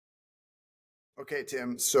Okay,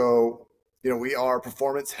 Tim. So, we are a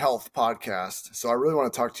performance health podcast. So I really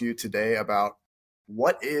want to talk to you today about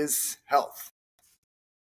what is health?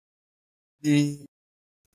 The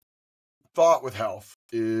thought with health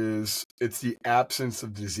is it's the absence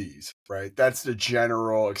of disease, right? That's the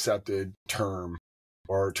general accepted term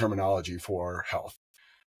or terminology for health.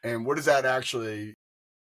 And what does that actually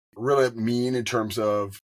really mean in terms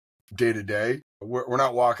of day to day? We're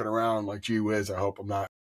not walking around like, gee whiz, I hope I'm not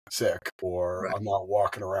sick, or Right. I'm not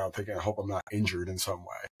walking around thinking, I hope I'm not injured in some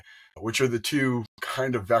way, which are the two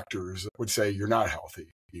kind of vectors that would say you're not healthy,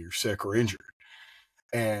 you're sick or injured.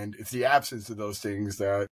 And it's the absence of those things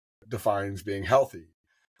that defines being healthy.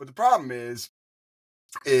 But the problem is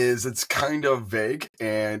it's kind of vague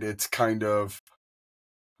and it's kind of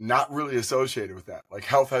not really associated with that. Like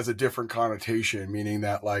health has a different connotation, meaning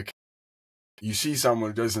that like you see someone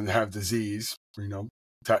who doesn't have disease,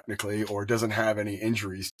 technically, or doesn't have any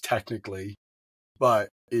injuries technically, but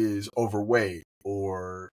is overweight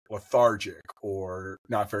or lethargic or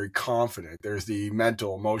not very confident. There's the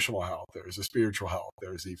mental, emotional health. There's the spiritual health.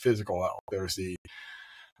 There's the physical health. There's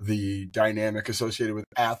the dynamic associated with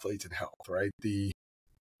athletes and health, right? The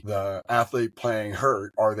athlete playing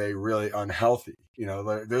hurt, are they really unhealthy?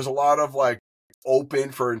 There's a lot of like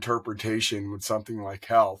open for interpretation with something like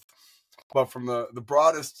health. But from the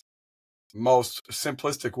broadest, most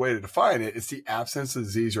simplistic way to define it, it's the absence of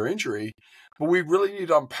disease or injury. But we really need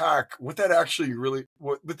to unpack what that actually really,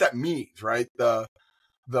 what that means, right? The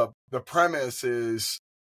premise is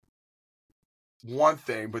one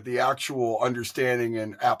thing, but the actual understanding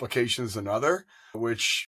and application is another,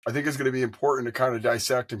 which I think is going to be important to kind of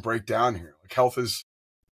dissect and break down here. Like health is,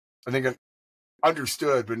 I think,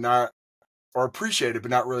 understood, but not, or appreciated,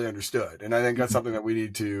 but not really understood. And I think that's something that we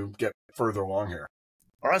need to get further along here.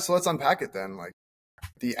 All right, so let's unpack it then. Like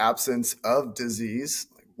the absence of disease,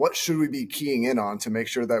 what should we be keying in on to make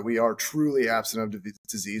sure that we are truly absent of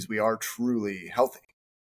disease, we are truly healthy?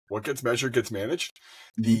 What gets measured gets managed.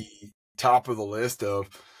 The top of the list of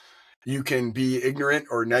you can be ignorant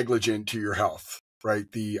or negligent to your health, right?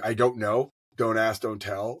 The I don't know, don't ask, don't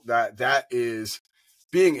tell. That is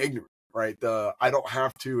being ignorant, right? I don't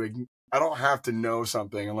have to know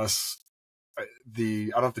something unless I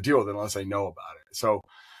don't have to deal with it unless I know about it. So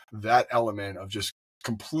that element of just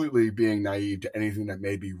completely being naive to anything that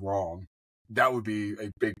may be wrong, that would be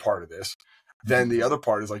a big part of this. Then the other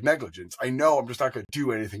part is like negligence. I know I'm just not going to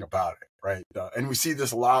do anything about it, right? And we see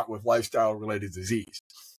this a lot with lifestyle related disease.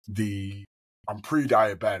 I'm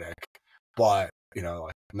pre-diabetic, but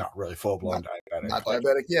like not really full-blown diabetic. Not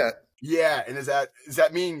diabetic yet. Yeah, and does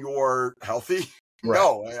that mean you're healthy? Right.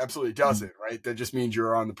 No, it absolutely doesn't, right? That just means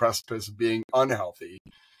you're on the precipice of being unhealthy,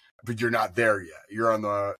 but you're not there yet.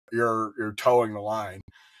 You're towing the line,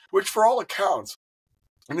 which for all accounts,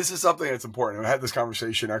 and this is something that's important. I had this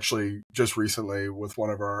conversation actually just recently with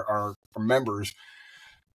one of our members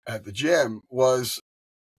at the gym, was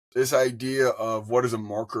this idea of what is a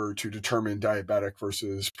marker to determine diabetic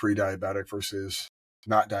versus pre-diabetic versus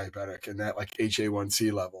not diabetic, and that like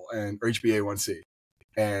HA1C level or HbA1c.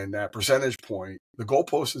 And that percentage point, the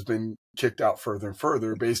goalpost has been kicked out further and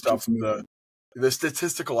further based off of the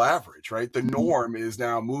statistical average, right? The norm is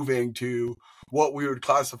now moving to what we would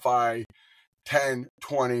classify 10,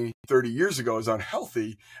 20, 30 years ago as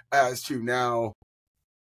unhealthy, as to now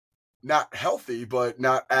not healthy, but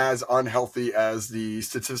not as unhealthy as the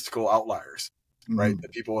statistical outliers, right? The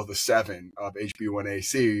people with a 7 of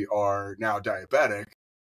HbA1c are now diabetic,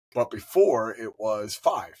 but before it was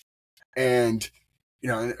 5. And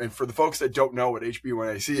and for the folks that don't know what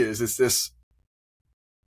HbA1c is, it's this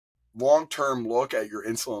long-term look at your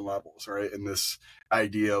insulin levels, right? And this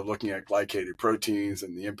idea of looking at glycated proteins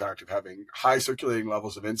and the impact of having high circulating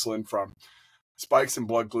levels of insulin from spikes in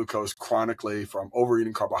blood glucose chronically, from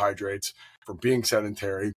overeating carbohydrates, from being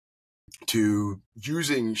sedentary, to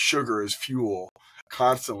using sugar as fuel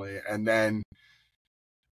constantly, and then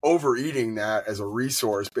overeating that as a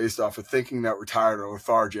resource based off of thinking that we're tired or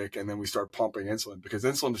lethargic, and then we start pumping insulin, because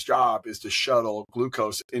insulin's job is to shuttle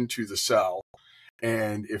glucose into the cell.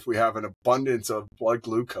 And if we have an abundance of blood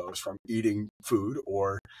glucose from eating food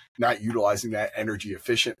or not utilizing that energy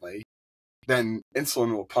efficiently, then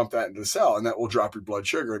insulin will pump that into the cell, and that will drop your blood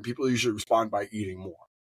sugar. And people usually respond by eating more,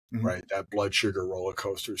 right? That blood sugar roller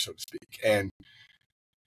coaster, so to speak. And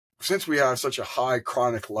since we have such a high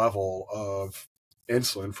chronic level of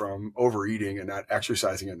insulin from overeating and not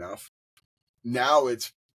exercising enough, now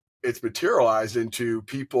it's materialized into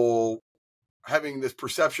people having this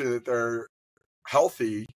perception that they're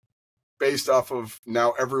healthy based off of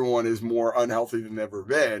now everyone is more unhealthy than they've ever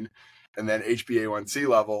been. And then HbA1c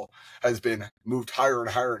level has been moved higher and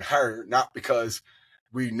higher and higher, not because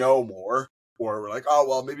we know more or we're like, oh,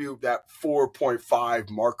 well, maybe that 4.5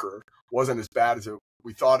 marker wasn't as bad as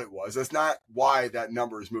we thought it was. That's not why that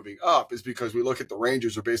number is moving up, is because we look at the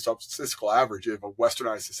ranges are based off statistical average of a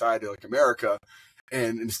westernized society like America.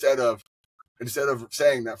 And instead of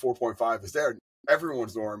saying that 4.5 is there,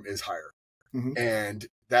 everyone's norm is higher. Mm-hmm. And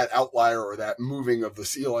that outlier or that moving of the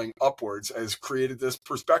ceiling upwards has created this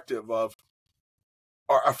perspective of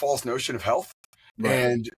a false notion of health. Right.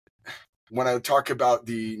 And when I talk about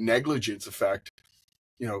the negligence effect,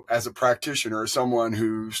 as a practitioner, someone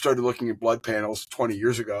who started looking at blood panels 20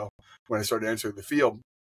 years ago, when I started entering the field,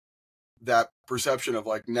 that perception of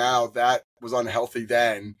like, now that was unhealthy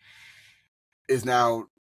then is now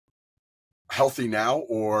healthy now,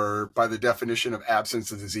 or by the definition of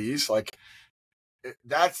absence of disease, like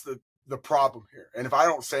that's the problem here. And if I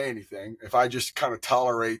don't say anything, if I just kind of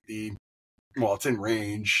tolerate it's in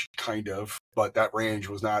range kind of, but that range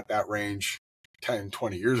was not that range 10,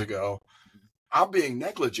 20 years ago, I'm being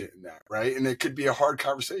negligent in that, right? And it could be a hard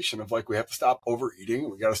conversation of like, we have to stop overeating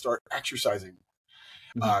and we got to start exercising,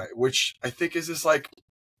 which I think is this like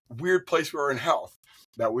weird place we are in health,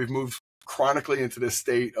 that we've moved chronically into this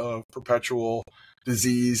state of perpetual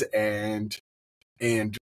disease and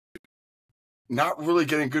not really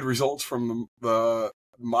getting good results from the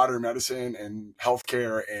modern medicine and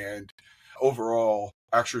healthcare and overall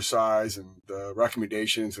exercise and the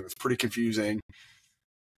recommendations. And it's pretty confusing.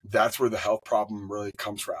 That's where the health problem really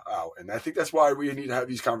comes out. And I think that's why we need to have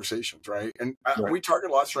these conversations, right? And we target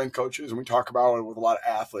a lot of strength coaches and we talk about it with a lot of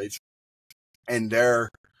athletes, and their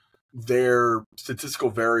statistical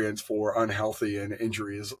variance for unhealthy and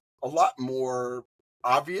injury is a lot more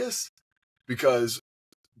obvious because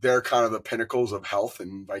they're kind of the pinnacles of health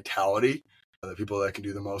and vitality. The people that can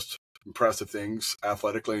do the most impressive things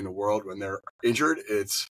athletically in the world, when they're injured,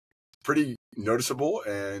 it's pretty noticeable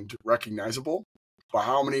and recognizable. But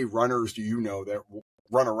how many runners do you know that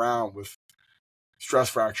run around with stress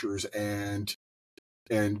fractures and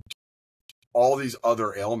all these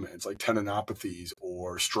other ailments like tendinopathies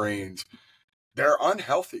or strains? They're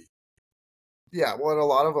unhealthy. Yeah, well, and a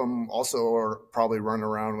lot of them also are probably running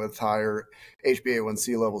around with higher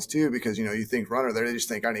HbA1c levels too, because, you think runner, they just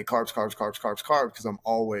think I need carbs because I'm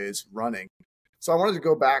always running. So I wanted to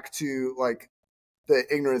go back to like the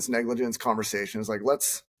ignorance negligence conversations. Like,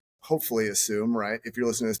 let's hopefully assume, right, if you're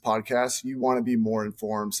listening to this podcast, you want to be more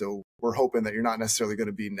informed. So we're hoping that you're not necessarily going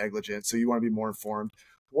to be negligent. So you want to be more informed.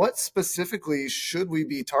 What specifically should we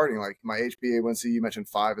be targeting? Like my HbA1c, you mentioned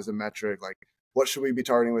 5 as a metric. Like, what should we be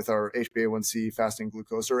targeting with our HbA1c, fasting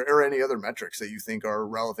glucose, or any other metrics that you think are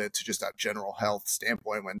relevant to just that general health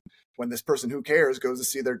standpoint? When this person who cares goes to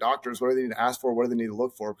see their doctors, what do they need to ask for? What do they need to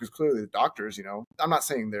look for? Because clearly the doctors, I'm not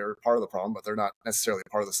saying they're part of the problem, but they're not necessarily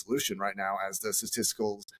part of the solution right now as the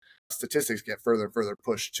statistics get further and further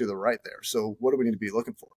pushed to the right there. So what do we need to be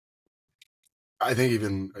looking for? I think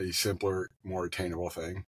even a simpler, more attainable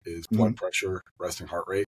thing is blood pressure, resting heart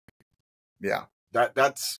rate. Yeah.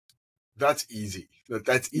 That's easy.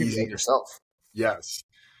 That's easy. Yourself. Yes.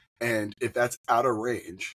 And if that's out of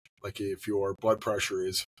range, like if your blood pressure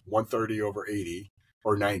is 130 over 80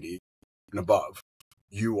 or 90 and above,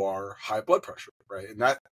 you are high blood pressure, right? And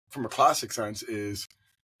that, from a classic sense, is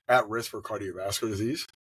at risk for cardiovascular disease,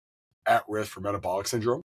 at risk for metabolic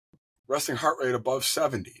syndrome. Resting heart rate above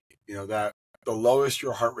 70, that the lowest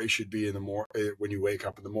your heart rate should be when you wake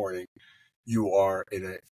up in the morning, you are in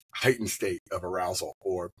a heightened state of arousal,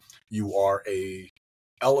 or you are a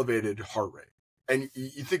elevated heart rate. And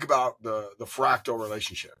you think about the fractal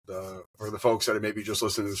relationship, or the folks that are maybe just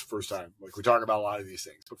listening to this first time. Like, we talk about a lot of these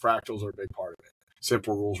things, but fractals are a big part of it.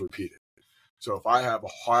 Simple rules repeated. So if I have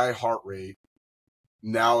a high heart rate,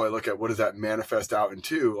 now I look at what does that manifest out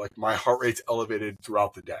into? Like, my heart rate's elevated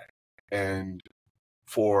throughout the day. And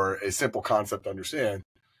for a simple concept to understand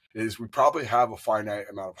is we probably have a finite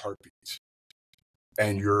amount of heartbeats.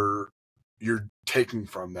 And you're taking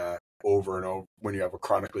from that over and over when you have a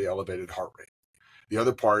chronically elevated heart rate. The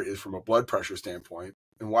other part is from a blood pressure standpoint,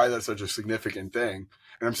 and why that's such a significant thing.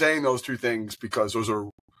 And I'm saying those two things because those are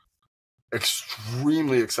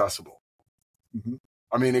extremely accessible.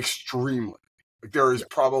 I mean, extremely. Like, there is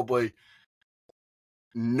probably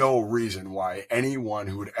no reason why anyone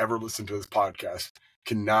who would ever listen to this podcast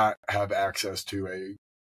cannot have access to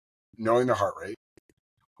knowing their heart rate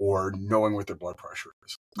or knowing what their blood pressure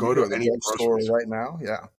is. Go to any store right now.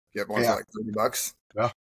 Yeah. You have one for like $30.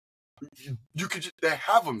 Yeah. You could they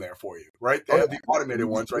have them there for you, right? They have the automated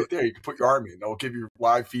ones right there. You can put your arm in. They'll give you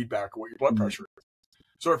live feedback of what your blood pressure is.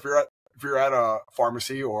 So if you're at a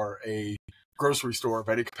pharmacy or a grocery store of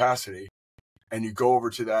any capacity and you go over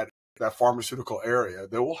to that pharmaceutical area,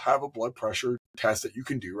 they will have a blood pressure test that you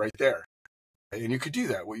can do right there. And you could do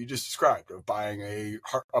that, what you just described, of buying a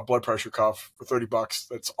blood pressure cuff for $30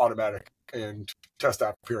 that's automatic and test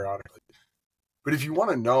that periodically. But if you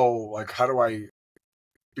want to know, like, how do I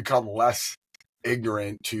become less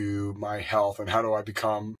ignorant to my health and how do I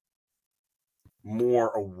become more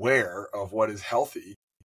aware of what is healthy,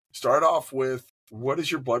 start off with what is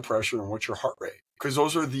your blood pressure and what's your heart rate? Because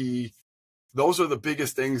those are the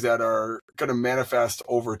biggest things that are going to manifest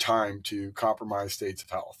over time to compromise states of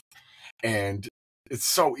health. And it's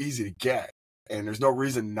so easy to get, and there's no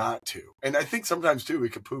reason not to. And I think sometimes too, we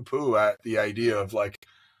could poo-poo at the idea of like,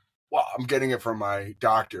 well, I'm getting it from my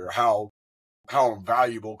doctor. How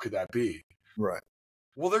valuable could that be? Right.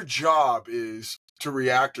 Well, their job is to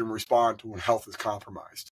react and respond to when health is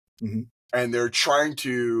compromised. Mm-hmm. And they're trying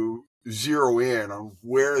to zero in on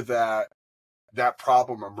where that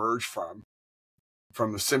problem emerged from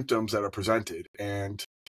the symptoms that are presented. And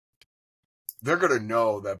they're going to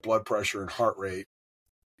know that blood pressure and heart rate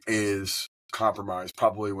is compromised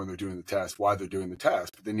probably when they're doing the test, why they're doing the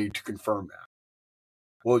test, but they need to confirm that.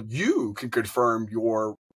 Well, you can confirm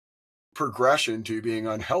your progression to being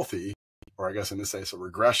unhealthy, or I guess in this case, a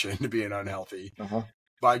regression to being unhealthy,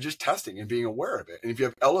 by just testing and being aware of it. And if you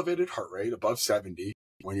have elevated heart rate above 70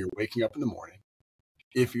 when you're waking up in the morning,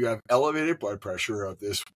 if you have elevated blood pressure of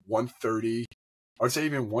this 130, I would say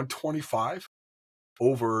even 125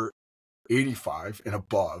 over 85 and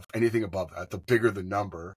above, anything above that, the bigger the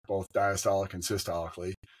number, both diastolic and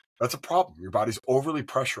systolically, that's a problem. Your body's overly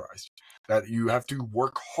pressurized, that you have to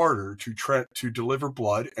work harder to deliver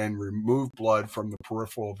blood and remove blood from the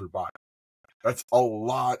peripheral of your body. That's a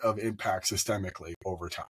lot of impact systemically over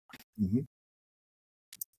time. Mm-hmm.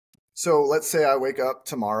 So let's say I wake up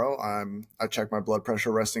tomorrow. I check my blood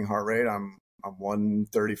pressure, resting heart rate. I'm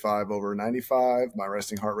 135 over 95. My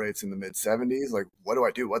resting heart rate's in the mid 70s. Like, what do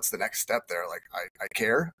I do? What's the next step there? Like, I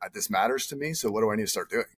care. This matters to me. So what do I need to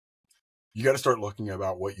start doing? You got to start looking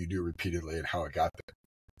about what you do repeatedly and how it got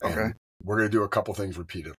there. Okay. And we're going to do a couple things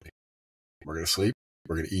repeatedly. We're going to sleep,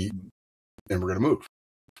 we're going to eat, and we're going to move.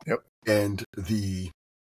 Yep. And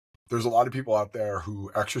there's a lot of people out there who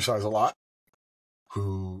exercise a lot,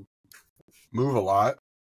 who move a lot,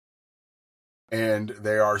 and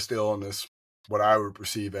they are still in this, what I would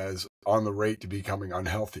perceive as on the rate to becoming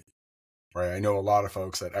unhealthy, right? I know a lot of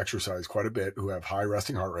folks that exercise quite a bit who have high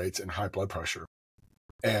resting heart rates and high blood pressure.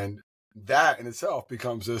 And that in itself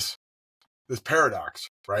becomes this paradox,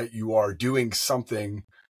 right? You are doing something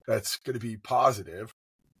that's going to be positive,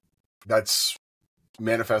 that's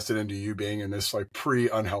manifested into you being in this like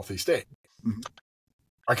pre-unhealthy state. Mm-hmm.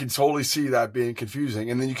 I can totally see that being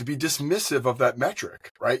confusing. And then you could be dismissive of that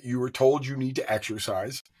metric, right? You were told you need to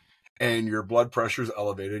exercise and your blood pressure is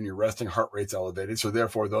elevated and your resting heart rate's elevated. So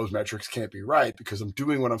therefore those metrics can't be right because I'm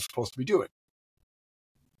doing what I'm supposed to be doing.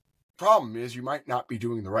 Problem is you might not be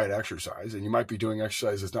doing the right exercise, and you might be doing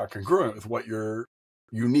exercise that's not congruent with what you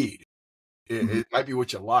need. It might be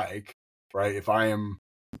what you like, right? If I am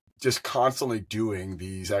just constantly doing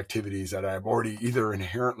these activities that I'm already either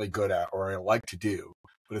inherently good at or I like to do,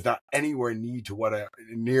 but it's not anywhere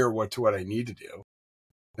near what I need to do,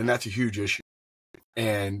 then that's a huge issue.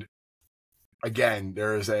 And again,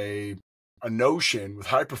 there is a notion with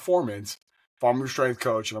high performance. If I'm a strength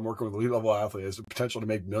coach and I'm working with elite level athletes, there's the potential to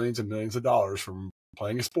make millions and millions of dollars from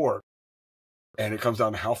playing a sport. And it comes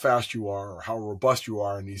down to how fast you are or how robust you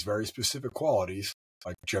are in these very specific qualities,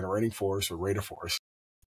 like generating force or rate of force.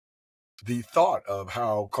 The thought of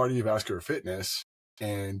how cardiovascular fitness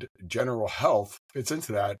and general health fits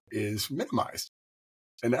into that is minimized.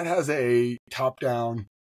 And that has a top-down,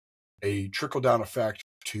 a trickle-down effect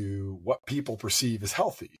to what people perceive as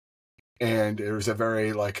healthy. And there's a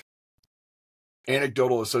very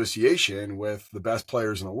anecdotal association with the best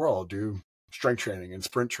players in the world do strength training and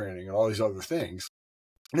sprint training and all these other things.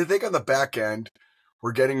 And I think on the back end,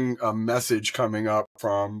 we're getting a message coming up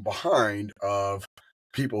from behind of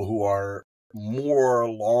people who are more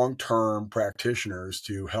long-term practitioners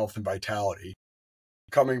to health and vitality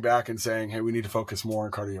coming back and saying, hey, we need to focus more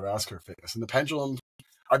on cardiovascular fitness. And the pendulum,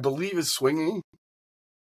 I believe, is swinging.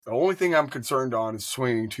 The only thing I'm concerned on is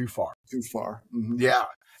swinging too far. Too far. Mm-hmm. Yeah.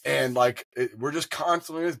 And we're just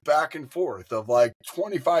constantly this back and forth of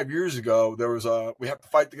 25 years ago, there was we have to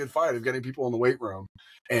fight the good fight of getting people in the weight room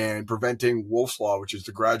and preventing Wolff's Law, which is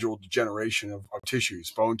the gradual degeneration of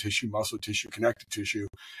tissues, bone tissue, muscle tissue, connective tissue,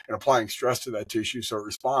 and applying stress to that tissue so it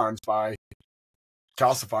responds by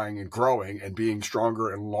calcifying and growing and being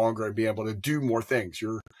stronger and longer and being able to do more things.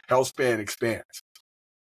 Your health span expands.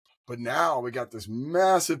 But now we got this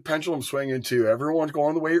massive pendulum swing into everyone's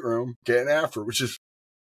going to the weight room, getting after it, which is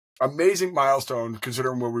amazing milestone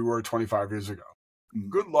considering where we were 25 years ago.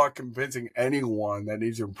 Good luck convincing anyone that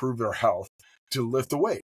needs to improve their health to lift the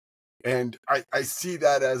weight. And I see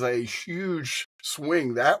that as a huge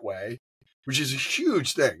swing that way, which is a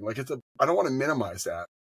huge thing. Like I don't want to minimize that.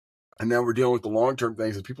 And now we're dealing with the long-term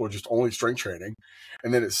things that people are just only strength training.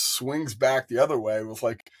 And then it swings back the other way with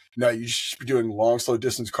like, no, you should be doing long, slow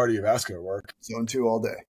distance cardiovascular work. Zone 2 all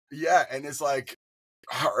day. Yeah. And it's like,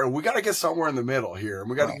 we got to get somewhere in the middle here. And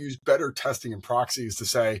we got to use better testing and proxies to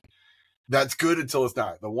say that's good until it's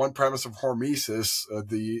not. The one premise of hormesis,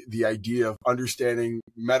 the idea of understanding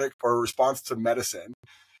medic or response to medicine,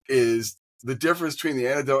 is the difference between the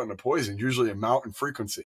antidote and the poison, usually amount and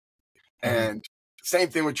frequency. And same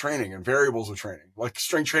thing with training and variables of training. Like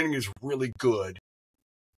strength training is really good.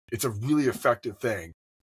 It's a really effective thing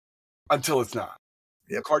until it's not.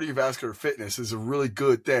 Yep. Cardiovascular fitness is a really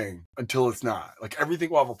good thing until it's not. Like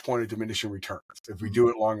everything will have a point of diminishing returns if we do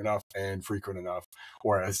it long enough and frequent enough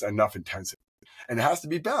or as enough intensity. And it has to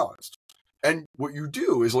be balanced. And what you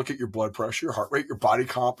do is look at your blood pressure, your heart rate, your body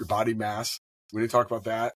comp, your body mass. We didn't talk about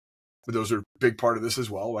that, but those are a big part of this as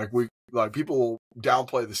well. Like people will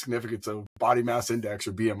downplay the significance of body mass index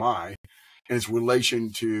or BMI and its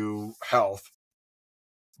relation to health.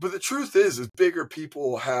 But the truth is bigger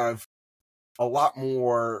people have a lot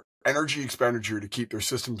more energy expenditure to keep their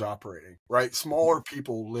systems operating, right? Smaller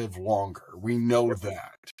people live longer. We know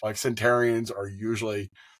that. Like centenarians are usually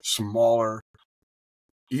smaller,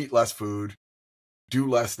 eat less food, do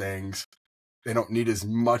less things. They don't need as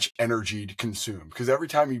much energy to consume because every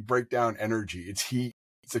time you break down energy, it's heat.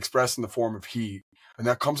 It's expressed in the form of heat, and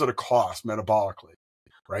that comes at a cost metabolically,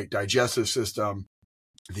 right? Digestive system,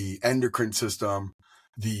 the endocrine system,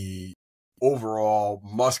 the overall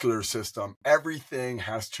muscular system, everything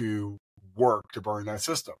has to work to burn that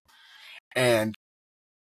system. And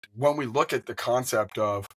when we look at the concept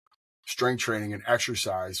of strength training and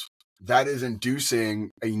exercise, that is inducing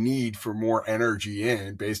a need for more energy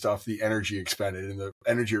in based off the energy expended and the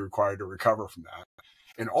energy required to recover from that.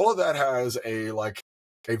 And all of that has a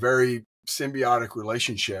very symbiotic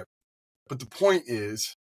relationship. But the point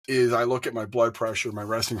is I look at my blood pressure, my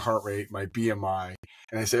resting heart rate, my BMI,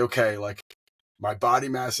 and I say, okay, like my body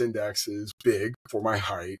mass index is big for my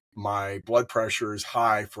height, my blood pressure is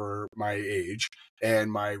high for my age,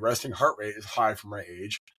 and my resting heart rate is high for my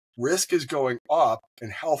age. Risk is going up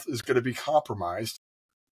and health is going to be compromised.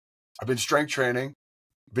 I've been strength training,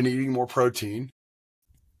 been eating more protein.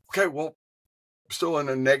 Okay, well, still in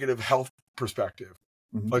a negative health perspective.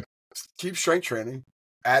 Like keep strength training,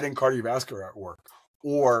 adding cardiovascular at work.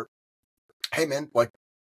 Or, hey man, like,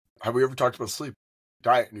 have we ever talked about sleep,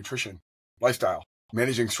 diet, nutrition, lifestyle,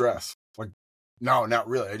 managing stress? Like, no, not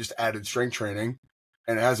really. I just added strength training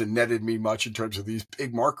and it hasn't netted me much in terms of these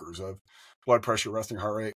big markers of blood pressure, resting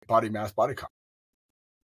heart rate, body mass, body comp.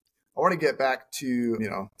 I want to get back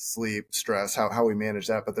to, sleep, stress, how we manage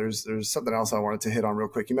that. But there's something else I wanted to hit on real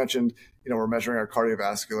quick. You mentioned, we're measuring our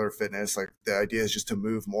cardiovascular fitness. Like the idea is just to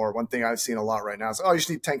move more. One thing I've seen a lot right now is, you just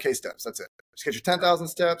need 10K steps. That's it. Just get your 10,000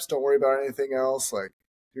 steps. Don't worry about anything else. Like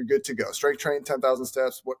you're good to go. Strength train, 10,000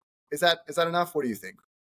 steps. What is that enough? What do you think?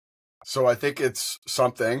 So I think it's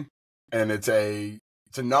something, and it's a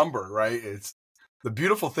number, right? It's the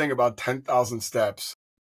beautiful thing about 10,000 steps.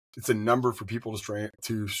 It's a number for people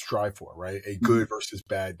to strive for, right? A good versus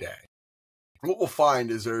bad day. What we'll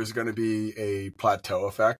find is there's going to be a plateau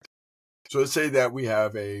effect. So let's say that we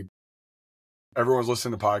have everyone's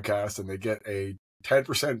listening to podcasts and they get a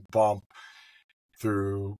 10% bump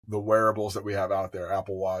through the wearables that we have out there,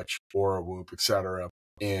 Apple Watch, Oura Whoop, etc.,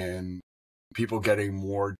 in people getting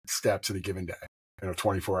more steps in a given day in a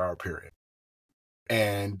 24-hour period.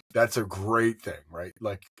 And that's a great thing, right?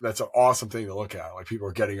 Like that's an awesome thing to look at. Like people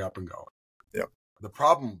are getting up and going. Yep. The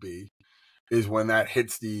problem is when that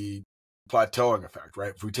hits the plateauing effect,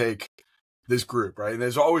 right? If we take this group, right? And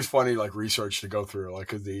there's always funny like research to go through, like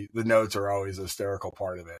because the notes are always a hysterical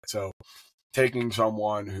part of it. So taking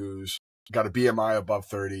someone who's got a BMI above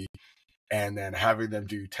 30 and then having them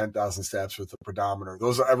do 10,000 steps with a pedometer,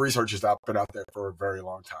 those research has been out there for a very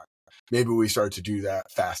long time. Maybe we start to do that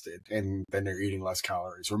fasted and then they're eating less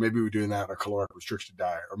calories. Or maybe we're doing that in a caloric restricted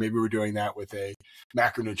diet. Or maybe we're doing that with a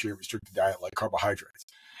macronutrient restricted diet like carbohydrates.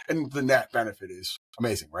 And the net benefit is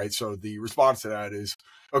amazing, right? So the response to that is,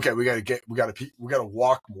 okay, we got to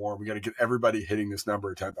walk more. We got to get everybody hitting this number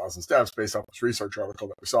of 10,000 steps based off this research article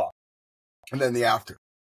that we saw. And then the after,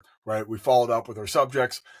 right? We followed up with our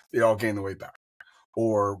subjects. They all gained the weight back.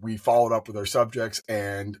 Or we followed up with our subjects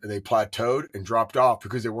and they plateaued and dropped off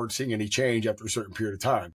because they weren't seeing any change after a certain period of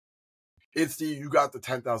time. You got the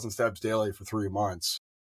 10,000 steps daily for 3 months.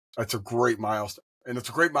 That's a great milestone. And it's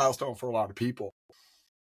a great milestone for a lot of people.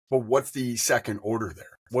 But what's the second order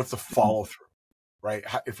there? What's the follow through, right?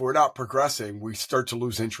 If we're not progressing, we start to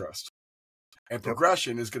lose interest. And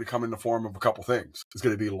progression is going to come in the form of a couple things. It's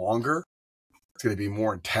going to be longer. It's going to be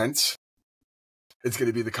more intense. It's going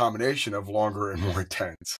to be the combination of longer and more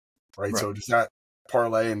intense, right? So does that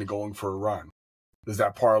parlay into going for a run? Does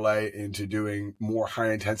that parlay into doing more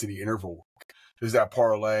high intensity interval work? Does that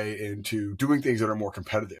parlay into doing things that are more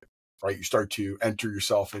competitive, right? You start to enter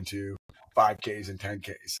yourself into 5Ks and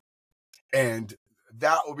 10Ks. And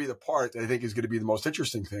that will be the part that I think is going to be the most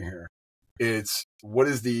interesting thing here. It's what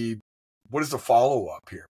is the follow up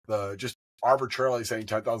here? Just arbitrarily saying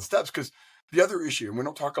 10,000 steps, because the other issue, and we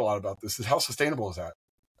don't talk a lot about this, is how sustainable is that?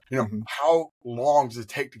 How long does it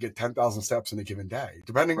take to get 10,000 steps in a given day?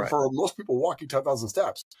 Depending for most people walking 10,000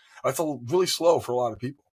 steps, that's really slow for a lot of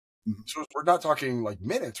people. So we're not talking like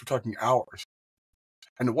minutes, we're talking hours.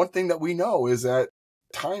 And the one thing that we know is that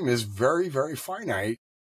time is very, very finite.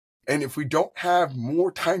 And if we don't have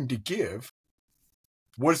more time to give,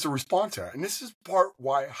 what is the response at? And this is part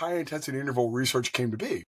why high intensity interval research came to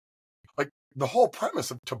be. Like the whole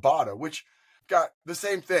premise of Tabata, which got the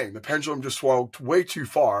same thing. The pendulum just swung way too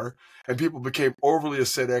far and people became overly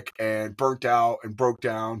acidic and burnt out and broke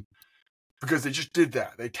down because they just did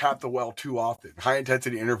that. They tapped the well too often. High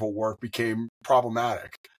intensity interval work became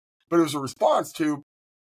problematic. But it was a response to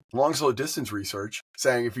long slow distance research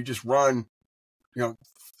saying if you just run,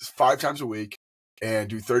 5 times a week and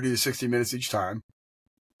do 30 to 60 minutes each time,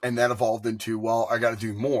 and that evolved into, well, I got to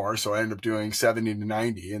do more. So I ended up doing 70 to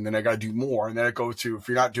 90, and then I got to do more. And then it goes to, if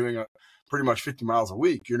you're not doing pretty much 50 miles a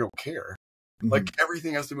week, you don't care. Like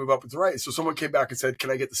everything has to move up and to the right. So someone came back and said, can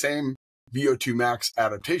I get the same VO2 max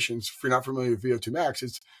adaptations? If you're not familiar with VO2 max,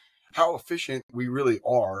 it's how efficient we really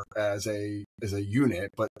are as a unit,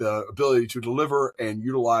 but the ability to deliver and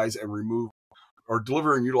utilize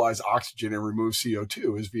oxygen and remove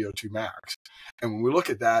CO2 is VO2 max. And when we look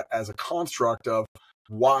at that as a construct of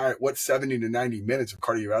what 70 to 90 minutes of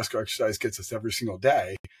cardiovascular exercise gets us every single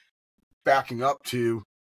day, backing up to,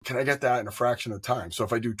 can I get that in a fraction of time? So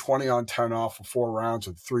if I do 20 on, 10 off for 4 rounds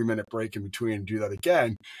with a 3-minute break in between and do that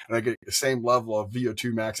again, and I get the same level of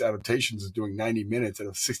VO2 max adaptations as doing 90 minutes at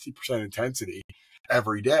a 60% intensity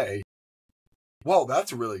every day, well,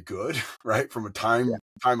 that's really good, right? From a time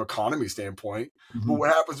economy standpoint. But what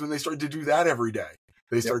happens when they start to do that every day?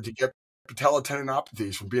 They start to get patella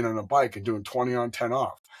tendinopathies from being on a bike and doing 20 on, 10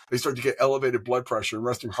 off. They start to get elevated blood pressure and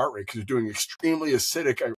resting heart rate because they're doing extremely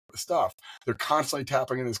acidic stuff. They're constantly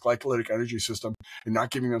tapping in this glycolytic energy system and not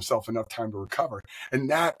giving themselves enough time to recover. And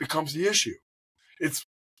that becomes the issue. It's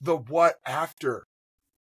the what after,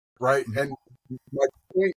 right? And my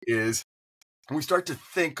point is, when we start to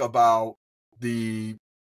think about the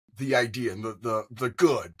idea and the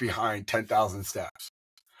good behind 10,000 steps,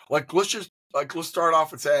 let's start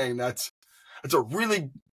off with saying it's a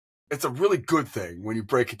really good thing when you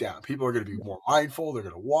break it down. People are going to be more mindful. They're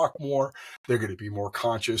going to walk more. They're going to be more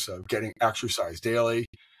conscious of getting exercise daily.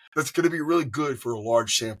 That's going to be really good for a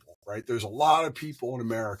large sample, right? There's a lot of people in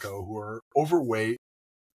America who are overweight,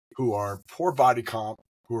 who are poor body comp,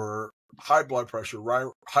 who are high blood pressure,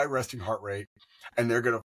 high resting heart rate, and they're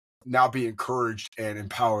going to now be encouraged and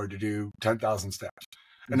empowered to do 10,000 steps.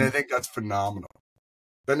 And I think that's phenomenal.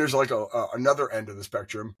 Then there's like another end of the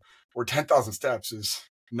spectrum where 10,000 steps is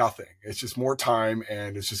nothing. It's just more time,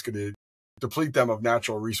 and it's just going to deplete them of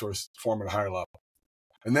natural resource form at a higher level.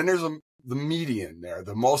 And then there's the median there,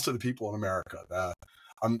 the most of the people in America that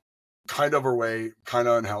I'm kind of overweight, kind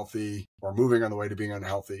of unhealthy, or moving on the way to being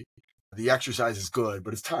unhealthy. The exercise is good,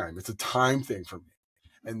 but it's time. It's a time thing for me.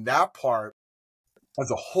 And that part as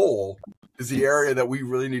a whole is the area that we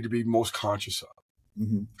really need to be most conscious of.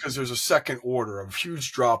 Because there's a second order of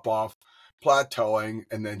huge drop off, plateauing,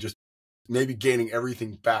 and then just maybe gaining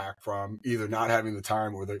everything back from either not having the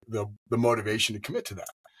time or the motivation to commit to that.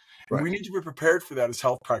 And we need to be prepared for that as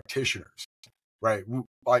health practitioners, right?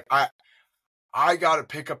 Like I got to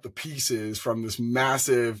pick up the pieces from this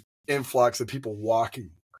massive influx of people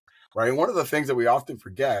walking, right? And one of the things that we often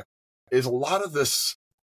forget is a lot of this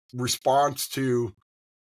response to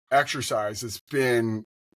exercise has been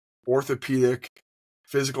orthopedic,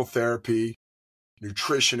 physical therapy,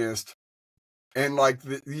 nutritionist, and like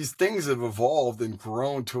these things have evolved and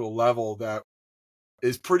grown to a level that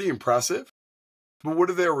is pretty impressive. But what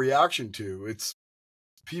are their reaction to? It's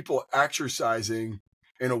people exercising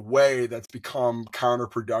in a way that's become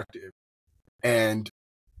counterproductive. And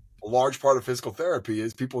a large part of physical therapy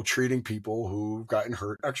is people treating people who've gotten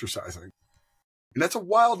hurt exercising. And that's a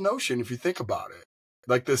wild notion if you think about it.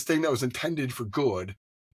 like this thing that was intended for good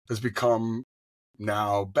has become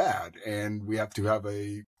now bad. And we have to have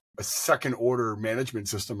a second order management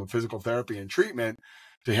system of physical therapy and treatment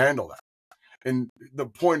to handle that. And the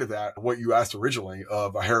point of that, what you asked originally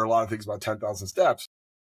of, I hear a lot of things about 10,000 steps,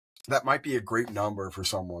 that might be a great number for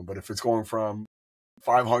someone. But if it's going from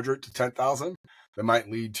 500 to 10,000, that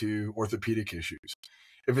might lead to orthopedic issues.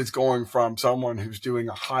 If it's going from someone who's doing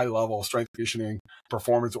a high level strength conditioning,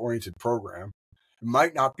 performance oriented program, it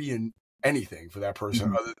might not be in anything for that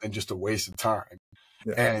person other than just a waste of time.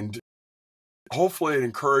 Yeah. And hopefully it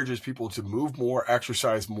encourages people to move more,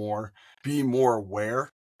 exercise more, be more aware,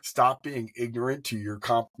 stop being ignorant to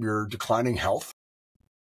your declining health.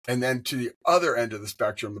 And then to the other end of the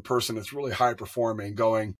spectrum, the person that's really high performing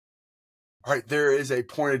going, all right, there is a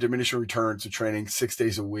point of diminishing returns to training 6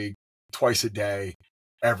 days a week, twice a day,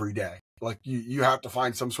 every day. Like you have to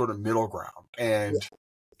find some sort of middle ground. And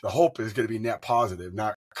the hope is going to be net positive,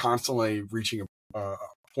 not constantly reaching a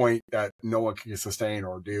point that no one can sustain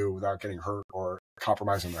or do without getting hurt or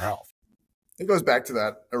compromising their health. It goes back to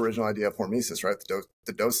that original idea of hormesis, right?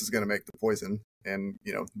 The dose is going to make the poison. And,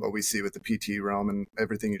 what we see with the PT realm and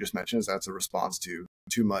everything you just mentioned is that's a response to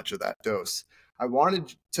too much of that dose. I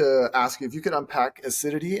wanted to ask you if you could unpack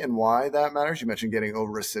acidity and why that matters. You mentioned getting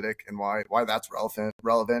over acidic and why that's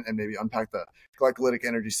relevant, and maybe unpack the glycolytic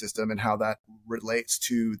energy system and how that relates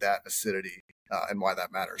to that acidity and why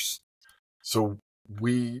that matters. So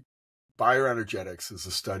bioenergetics is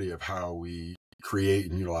a study of how we create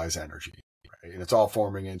and utilize energy, right? And it's all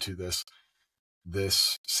forming into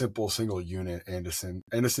this simple single unit andesine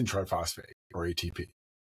triphosphate, or ATP.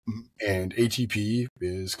 And ATP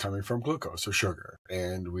is coming from glucose or sugar.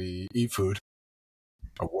 And we eat food.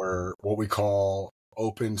 We're what we call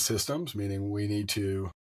open systems, meaning we need to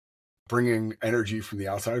bring in energy from the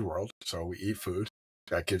outside world. So we eat food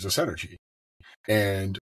that gives us energy.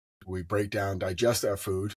 And we break down, digest that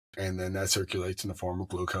food, and then that circulates in the form of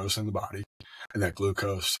glucose in the body. And that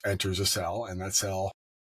glucose enters a cell, and that cell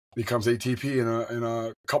becomes ATP in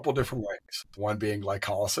a couple different ways. One being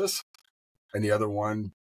glycolysis, and the other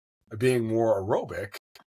one being more aerobic,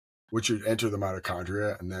 which would enter the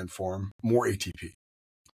mitochondria and then form more ATP.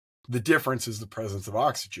 The difference is the presence of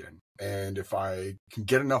oxygen. And if I can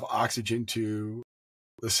get enough oxygen to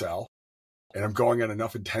the cell, and I'm going at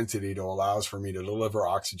enough intensity to allows for me to deliver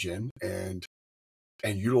oxygen and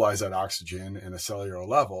utilize that oxygen in a cellular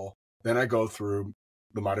level, then I go through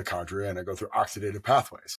the mitochondria and I go through oxidative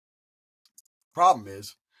pathways. Problem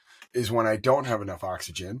is when I don't have enough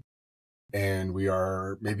oxygen and we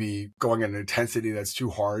are maybe going at an intensity that's too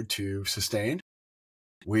hard to sustain,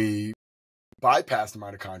 we bypass the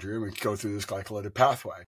mitochondria and we go through this glycolytic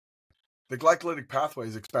pathway. The glycolytic pathway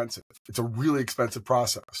is expensive. It's a really expensive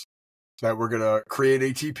process that we're going to create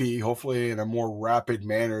ATP, hopefully in a more rapid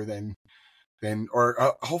manner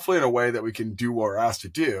or hopefully in a way that we can do what we're asked to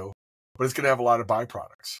do, but it's going to have a lot of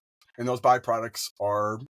byproducts. And those byproducts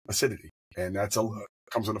are acidity. And that's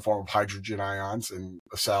comes in the form of hydrogen ions in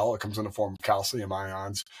a cell. It comes in the form of calcium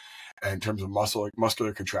ions in terms of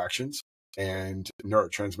muscular contractions and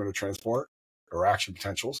neurotransmitter transport or action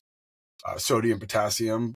potentials, sodium,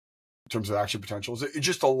 potassium in terms of action potentials. It's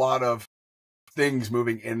just a lot of things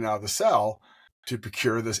moving in and out of the cell to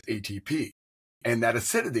procure this ATP. And that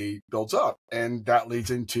acidity builds up, and that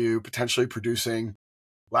leads into potentially producing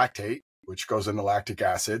lactate, which goes into lactic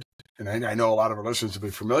acid. And I know a lot of our listeners will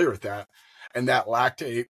be familiar with that. And that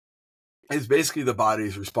lactate is basically the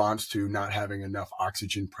body's response to not having enough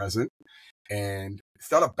oxygen present. And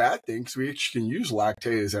it's not a bad thing because we actually can use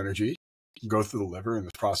lactate as energy, go through the liver in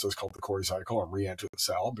this process called the Cori cycle and re-enter the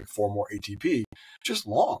cell, form more ATP, just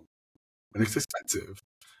long. And it's expensive.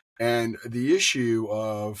 And the issue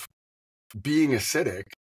of being acidic,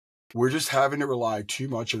 we're just having to rely too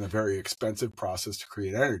much on a very expensive process to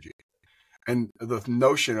create energy. And the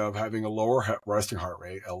notion of having a lower resting heart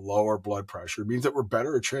rate, a lower blood pressure means that we're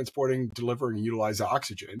better at transporting, delivering, and utilizing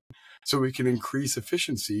oxygen so we can increase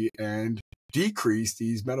efficiency and decrease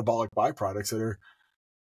these metabolic byproducts that are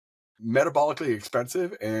metabolically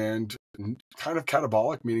expensive and kind of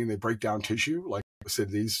catabolic, meaning they break down tissue, like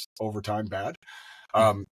acidities over time bad.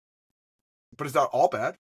 But it's not all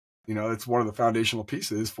bad. It's one of the foundational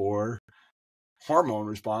pieces for hormone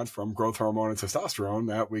response from growth hormone and testosterone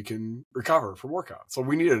that we can recover from workouts. So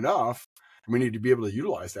we need enough, and we need to be able to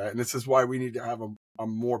utilize that. And this is why we need to have a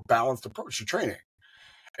more balanced approach to training.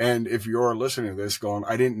 And if you're listening to this going,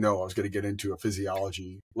 I didn't know I was going to get into a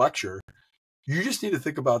physiology lecture, you just need to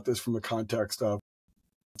think about this from the context of,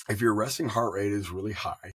 if your resting heart rate is really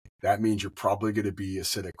high, that means you're probably going to be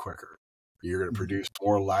acidic quicker. You're going to produce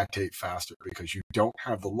more lactate faster because you don't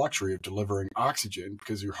have the luxury of delivering oxygen,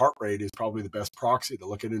 because your heart rate is probably the best proxy to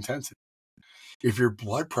look at intensity. If your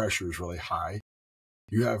blood pressure is really high,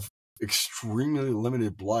 you have extremely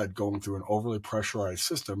limited blood going through an overly pressurized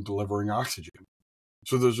system delivering oxygen.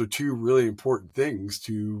 So those are two really important things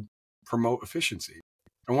to promote efficiency.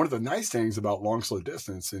 And one of the nice things about long, slow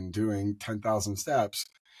distance and doing 10,000 steps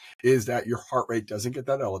is that your heart rate doesn't get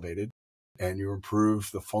that elevated, and you improve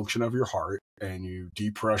the function of your heart and you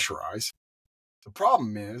depressurize. The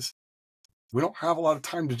problem is we don't have a lot of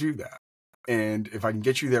time to do that. And if I can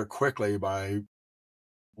get you there quickly by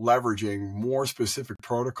leveraging more specific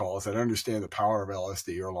protocols that understand the power of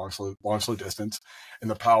LSD or long, slow distance and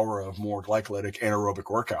the power of more glycolytic anaerobic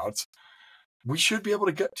workouts, we should be able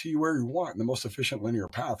to get to you where you want in the most efficient linear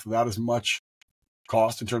path without as much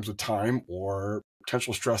cost in terms of time or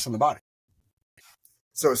potential stress on the body.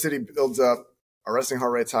 So as city builds up, our resting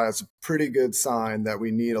heart rate's high. It's a pretty good sign that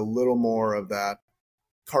we need a little more of that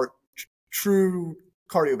true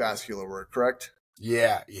cardiovascular work, correct?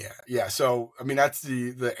 Yeah. So, I mean, that's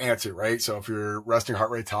the answer, right? So if your resting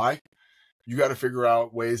heart rate's high, you got to figure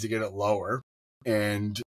out ways to get it lower.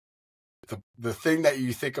 And the thing that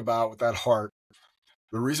you think about with that heart,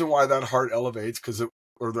 the reason why that heart elevates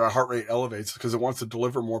or the heart rate elevates because it wants to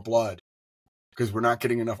deliver more blood, because we're not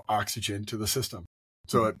getting enough oxygen to the system.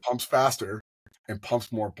 So it pumps faster and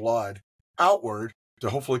pumps more blood outward to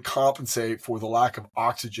hopefully compensate for the lack of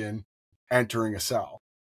oxygen entering a cell.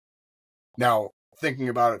 Now, thinking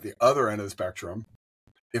about it the other end of the spectrum,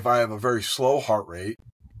 if I have a very slow heart rate,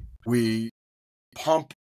 we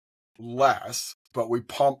pump less, but we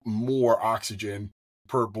pump more oxygen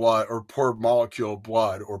per blood or per molecule of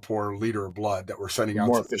blood or per liter of blood that we're sending out.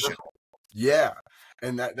 More efficient. Yeah.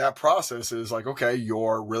 And that process is like, okay,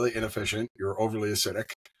 you're really inefficient. You're overly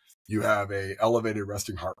acidic. You have a elevated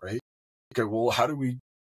resting heart rate. Okay, well, how do we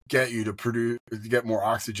get you to get more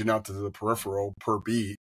oxygen out to the peripheral per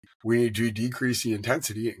beat? We need to decrease the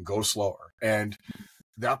intensity and go slower. And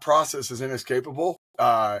that process is inescapable.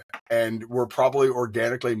 And we're probably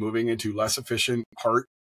organically moving into less efficient heart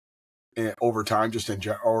over time, just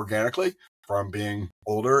organically from being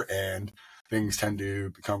older, and things tend to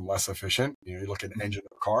become less efficient. You know, you look at an engine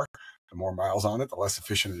of a car, the more miles on it, the less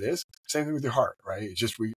efficient it is. Same thing with your heart, right? It's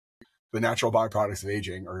just the natural byproducts of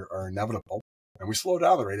aging are inevitable. And we slow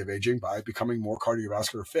down the rate of aging by becoming more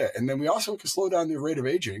cardiovascular fit. And then we also can slow down the rate of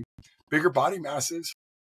aging. Bigger body masses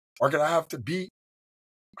are going to have to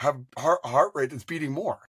have heart rate that's beating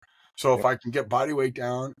more. So if I can get body weight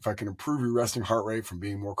down, if I can improve your resting heart rate from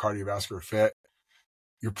being more cardiovascular fit,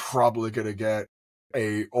 you're probably going to get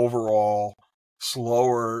a overall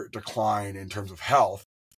slower decline in terms of health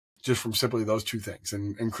just from simply those two things.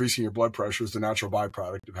 And increasing your blood pressure is the natural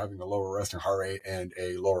byproduct of having a lower resting heart rate and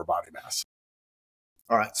a lower body mass.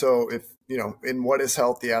 All right. So if, in what is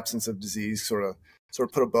health, the absence of disease, sort of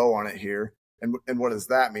put a bow on it here. And what does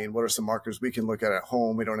that mean? What are some markers we can look at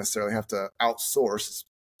home? We don't necessarily have to outsource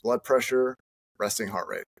blood pressure, resting heart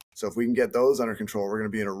rate. So if we can get those under control, we're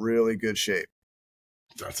going to be in a really good shape.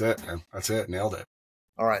 That's it, man. That's it. Nailed it.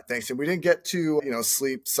 All right. Thanks. And we didn't get to,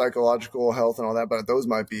 sleep, psychological health and all that, but those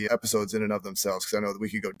might be episodes in and of themselves, because I know that we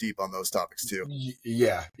could go deep on those topics too.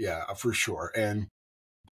 Yeah, for sure. And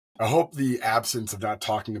I hope the absence of not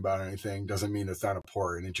talking about anything doesn't mean it's not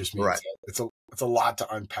important. It just means it's a lot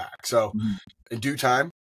to unpack. So in due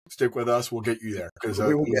time, stick with us. We'll get you there. Because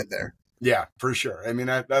we will get there. Yeah, for sure. I mean,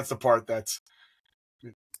 that's the part that's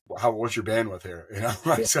what's your bandwidth here?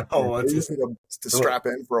 So you just need to strap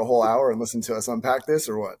in for a whole hour and listen to us unpack this,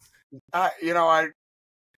 or what? I'm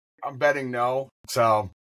betting no.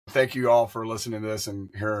 So thank you all for listening to this and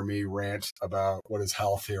hearing me rant about what is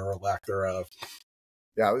health here or lack thereof.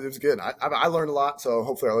 Yeah, it was good. I learned a lot, so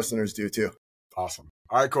hopefully our listeners do too. Awesome.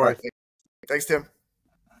 All right, Corey. Thanks, Tim.